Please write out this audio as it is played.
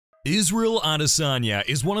Israel Adesanya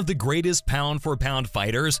is one of the greatest pound-for-pound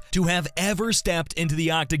fighters to have ever stepped into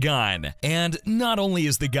the octagon. And not only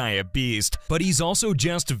is the guy a beast, but he's also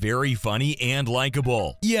just very funny and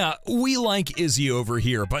likable. Yeah, we like Izzy over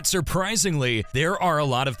here, but surprisingly, there are a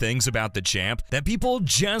lot of things about the champ that people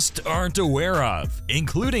just aren't aware of,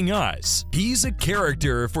 including us. He's a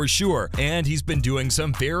character for sure, and he's been doing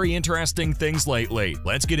some very interesting things lately.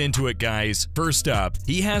 Let's get into it, guys. First up,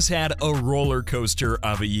 he has had a roller coaster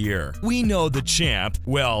of a year. We know the champ,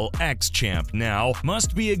 well, ex-champ now,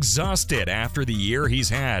 must be exhausted after the year he's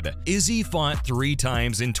had. Izzy fought 3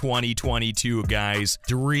 times in 2022, guys.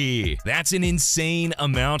 3. That's an insane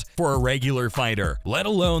amount for a regular fighter, let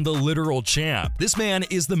alone the literal champ. This man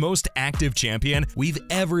is the most active champion we've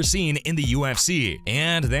ever seen in the UFC,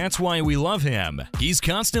 and that's why we love him. He's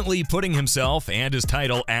constantly putting himself and his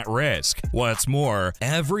title at risk. What's more,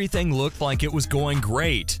 everything looked like it was going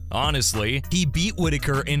great. Honestly, he beat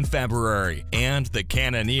Whitaker in February and the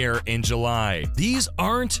Cannoneer in July. These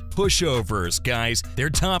aren't pushovers, guys. They're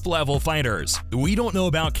top-level fighters. We don't know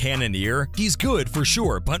about Cannoneer. He's good for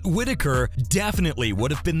sure, but Whitaker definitely would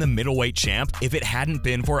have been the middleweight champ if it hadn't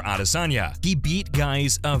been for Adesanya. He beat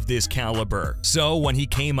guys of this caliber. So when he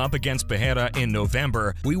came up against Pereira in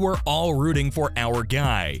November, we were all rooting for our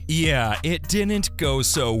guy. Yeah, it didn't go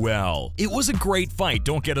so well. It was a great fight,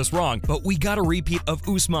 don't get us wrong, but we got a repeat of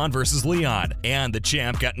Usman versus Leon, and the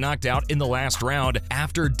champ got knocked out in the last round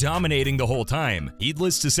after dominating the whole time.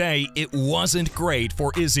 Needless to say, it wasn't great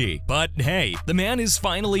for Izzy. But hey, the man is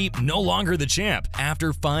finally no longer the champ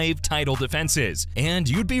after 5 title defenses, and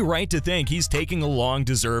you'd be right to think he's taking a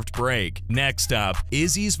long-deserved break. Next up,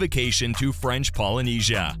 Izzy's vacation to French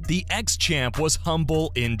Polynesia. The ex-champ was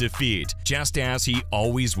humble in defeat, just as he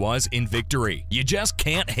always was in victory. You just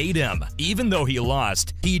can't hate him. Even though he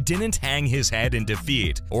lost, he didn't hang his head in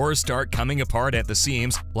defeat or start coming apart at the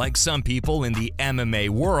seams like some people in the MMA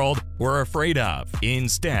world were afraid of.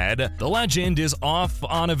 Instead, the legend is off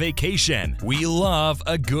on a vacation. We love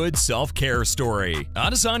a good self-care story.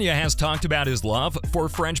 Adesanya has talked about his love for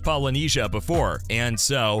French Polynesia before, and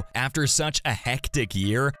so, after such a hectic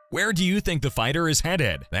year, where do you think the fighter is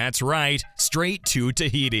headed? That's right, straight to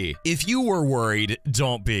Tahiti. If you were worried,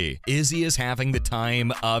 don't be. Izzy is having the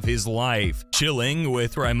time of his life, chilling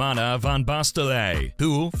with Raimana van Bastelet,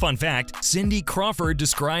 who, fun fact, Cindy Crawford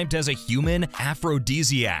described as a human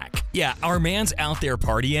aphrodisiac. Yeah, our man's out there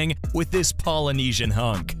partying with this Polynesian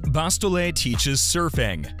hunk. Bastelet teaches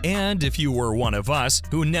surfing, and if you were one of us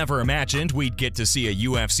who never imagined we'd get to see a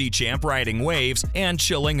UFC champ riding waves and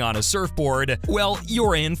chilling on a surfboard, well,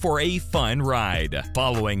 you're in for a fun ride.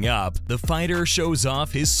 Following up, the fighter shows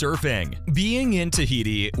off his surfing. Being in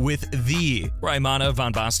Tahiti with the Raimana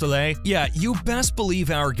van Bastelet, yeah, you best believe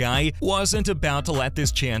our guy wasn't about to let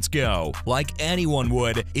this chance go. Like anyone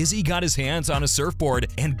would, Izzy got his hands on a surfboard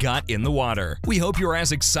and got in the water. We hope you're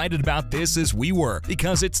as excited about this as we were,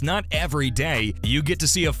 because it's not every day you get to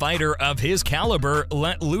see a fighter of his caliber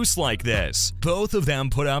let loose like this. Both of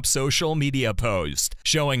them put up social media posts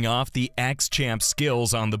showing off the ex-champ's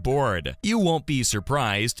skills on the board. You won't be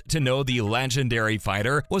surprised to know the legendary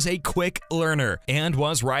fighter was a quick learner and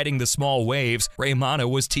was riding the small waves Raimana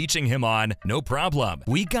was teaching him on, no problem.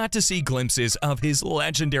 We got to see glimpses of his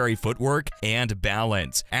legendary footwork and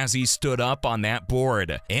balance as he stood up on that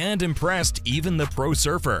board and impressed even the pro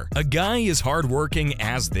surfer. A guy as hardworking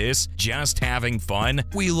as this, just having fun,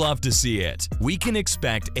 we love to see it. We can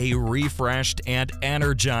expect a refreshed and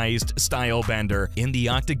energized style bender in the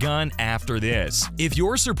octagon after this. If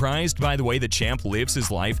you're surprised by the way the champ lives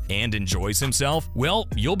his life and enjoys himself, well,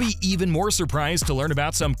 you'll be even more surprised to learn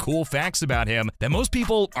about some cool facts about him that most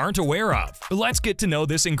people aren't aware of. Let's get to know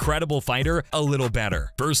this incredible fighter a little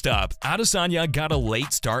better. First up, Adesanya got a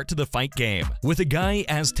late start to the fight game. With a guy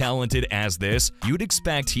as talented as this, you'd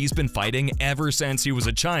expect he's been fighting ever since he was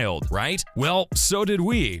a child, right? Well, so did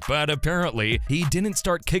we, but apparently he didn't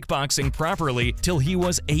start kickboxing properly till he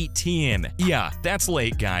was 18. Yeah, that's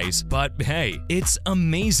late, guys, but hey, it's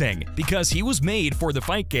amazing because he was made for the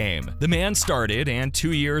fight game. The man started, and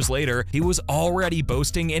 2 years later, he was already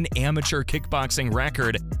boasting an amateur kickboxing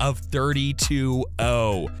record of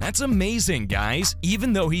 32-0. That's amazing, guys.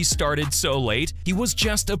 Even though he started so late, he was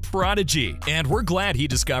just a prodigy, and we're glad he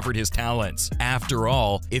discovered his talents. After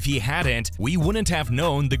all, if he hadn't, we wouldn't have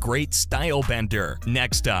known the great style bender.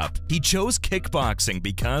 Next up, he chose kickboxing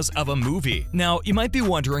because of a movie. Now, you might be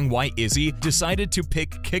wondering why Izzy decided to pick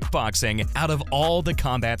kickboxing out of all the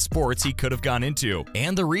combat sports he could have gone into,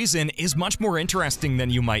 and the reason is much more interesting than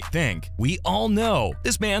you might think. We all know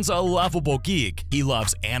this man's a lovable geek. He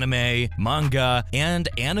loves anime, manga, and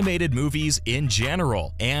animated movies in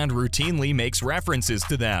general, and routinely makes references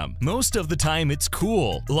to them. Most of the time it's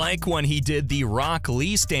cool, like when he did the Rock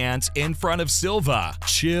Lee stance in front of Silva.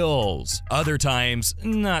 Chills. Other times,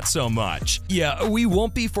 not so much. Yeah, we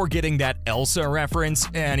won't be forgetting that Elsa reference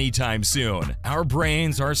anytime soon. Our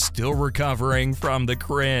brains are still recovering from the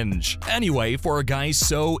cringe. Anyway, for a guy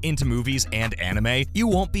so into movies and anime, you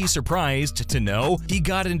won't be surprised to know he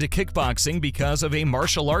got into kickboxing because of a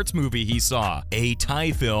martial arts movie he saw, a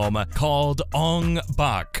Thai film called Ong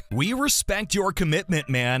Bak. We respect your commitment,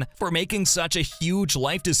 man, for making such a huge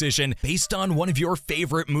life decision based on one of your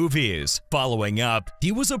favorite movies. Following up,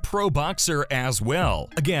 he was a pro boxer as well.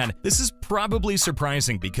 Again, this is probably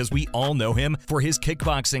surprising because we all know him for his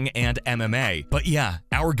kickboxing and MMA. But yeah,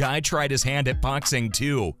 our guy tried his hand at boxing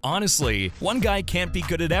too. Honestly, one guy can't be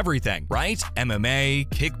good at everything, right? MMA,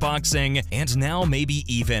 kickboxing, and now maybe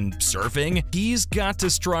even surfing? He's got to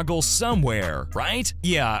struggle somewhere, right?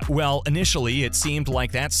 Yeah, well, initially it seemed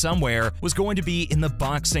like that somewhere was going to be in the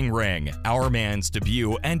boxing ring. Our man's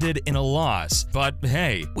debut ended in a loss, but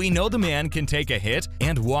hey, we know the man can take a hit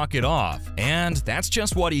and walk it off, and that's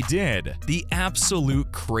just what he did. The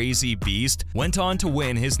absolute crazy beast went on to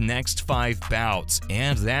win his next 5 bouts,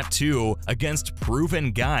 and that too against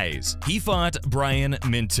proven guys. He fought Brian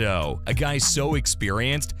Minto, a guy so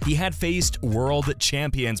experienced he had faced world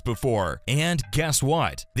champions before. And guess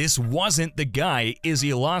what? This wasn't the guy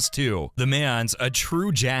Izzy lost to. The man's a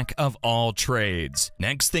true jack of all trades.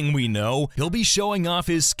 Next thing we know, he'll be showing off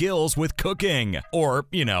his skills with cooking. Or,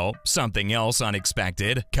 you know, something else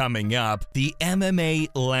unexpected. Coming up, the MMA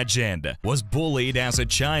legend was bullied as a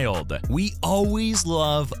child. We always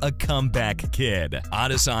love a comeback kid.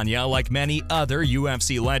 Adesanya, like many other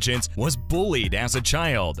UFC legends, was bullied as a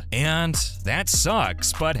child. And that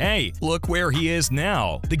sucks, but hey, look where he is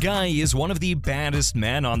now. The guy is one of the baddest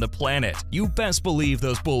men on the planet. You best believe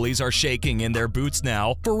those bullies are shaking in their boots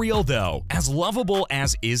now. For real though, as lovable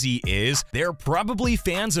as Izzy is, they're probably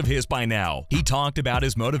fans of his by now. He talked about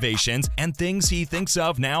his motivations and things he thinks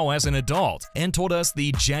of now as an adult, and told us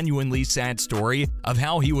the genuinely sad story of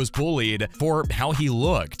how he was bullied for how he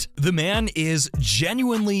looked. The man is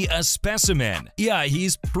genuinely a specimen. Yeah,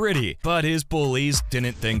 he's pretty, but his bullies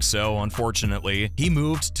didn't think so, unfortunately. He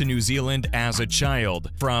moved to New Zealand as a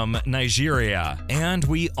child from Nigeria, and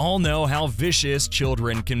we all know how vicious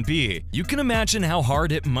children can be. You can imagine how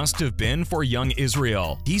hard it must have been for young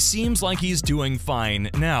Israel. He seems like he's doing fine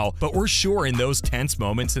now, but we're sure in those tense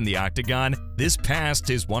moments in the octagon, this past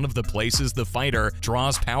is one of the places the fighter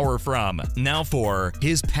draws power from. Now for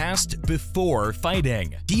his past before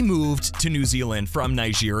fighting. He moved to New Zealand from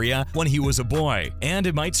Nigeria when he was a boy, and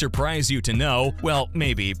it might surprise you to know, well,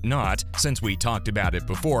 maybe not, since we talked about it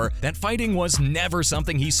before, that fighting was never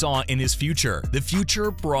something he saw in his future. The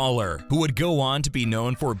future brawler, who would go on to be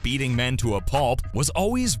known for beating men to a pulp, was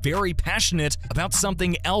always very passionate about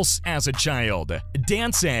something else as a child: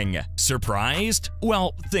 dancing. Surprised?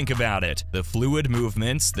 Well, think about it. The fluid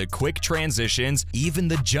movements, the quick transitions, even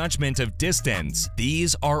the judgment of distance.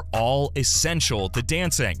 These are all essential to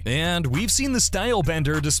dancing, and we've seen the style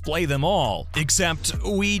bender display them all. Except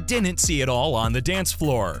we didn't see it all on the dance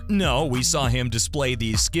floor. No, we saw him display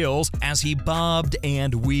these skills as he bobbed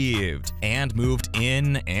and weaved, and moved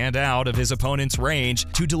in and out of his opponent's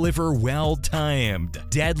range to deliver well-timed,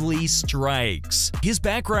 deadly strikes. His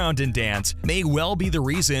background in dance may well be the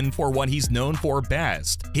reason for what he's known for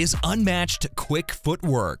best: his unmatched quick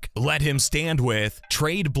footwork. Let him stand with,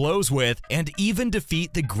 trade blows with, and even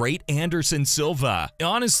defeat the great Anderson Silva.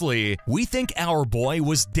 Honestly, we think our boy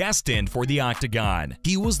was destined for the octagon.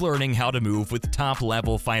 He was learning how to move with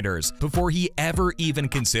top-level fighters before he ever even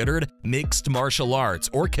considered mixed martial arts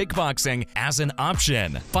or kickboxing as an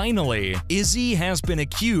option. Finally, Izzy has been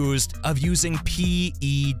accused of using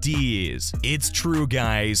PEDs. It's true,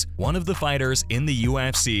 guys. One of the fighters in the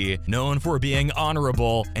UFC, known for being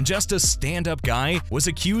honorable and just a stand-up guy, was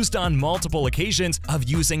accused on multiple occasions of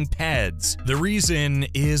using PEDs. The reason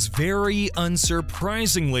is very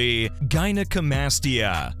unsurprisingly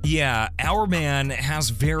gynecomastia. Yeah, our man has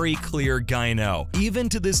very clear gyno. Even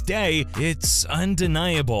to this day, it's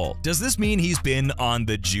undeniable. Does this mean he's been on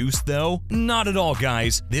the juice though? Not at all,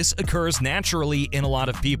 guys. This occurs naturally in a lot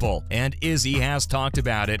of people, and Izzy has talked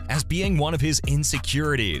about it as being one of his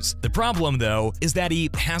insecurities. The problem though is that he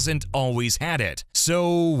hasn't always had it.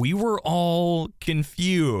 So we were all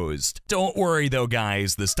confused. Don't worry though,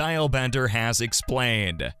 guys, the Stylebender has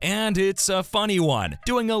explained. And it's a funny one,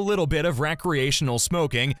 doing a little bit of recreational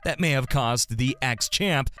smoking that may have caused the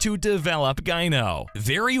ex-champ to develop gyno.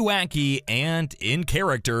 Very wacky and in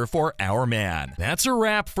character for our man. That's a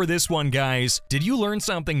wrap for this one, guys. Did you learn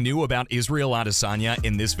something new about Israel Adesanya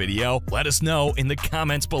in this video? Let us know in the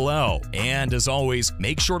comments below. And as always,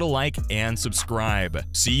 make sure to like and subscribe.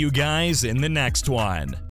 See you guys in the next one.